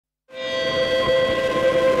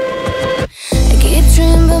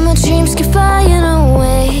dreams keep flying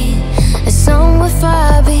away, as somewhere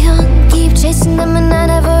far beyond. Keep chasing them and I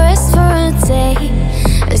never rest for a day.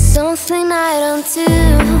 There's something I don't do.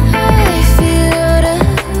 I feel the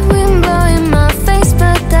wind blowing my face,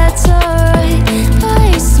 but that's alright.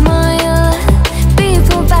 I smile at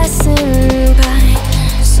people passing by.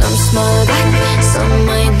 Some smile back, some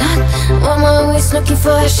might not. I'm always looking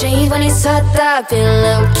for a shade when it's hot. I've been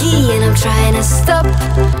low-key and I'm trying to stop.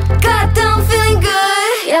 Goddamn, feeling good.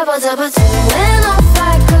 Yeah, but when off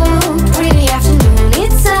I go. Pretty afternoon,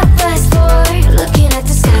 it's 4:30. Looking at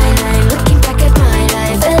the skyline, looking back at my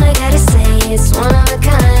life, and I gotta say it's one of a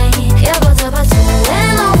kind. Yeah, but when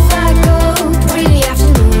off I go. Pretty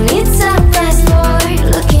afternoon, it's 4:30.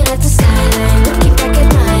 Looking at the skyline, looking back at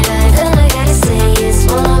my life, and I gotta say it's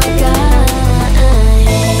one of a kind.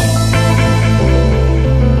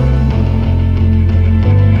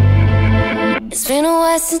 It's been a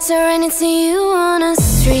while since I ran into you on the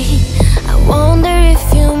street. I wonder if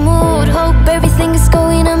you moved. Hope everything is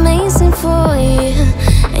going amazing for you,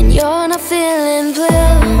 and you're not feeling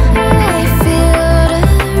blue. I feel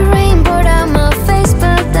the rain pour down my face,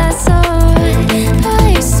 but that's alright.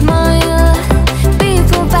 I smile at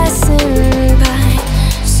people passing by.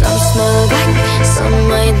 Some smile back, some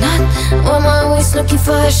might not. I'm always looking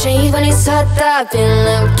for a shade when it's hot. I've been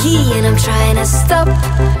low-key and I'm trying to stop.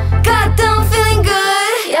 Goddamn, feeling good.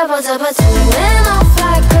 Yeah, but when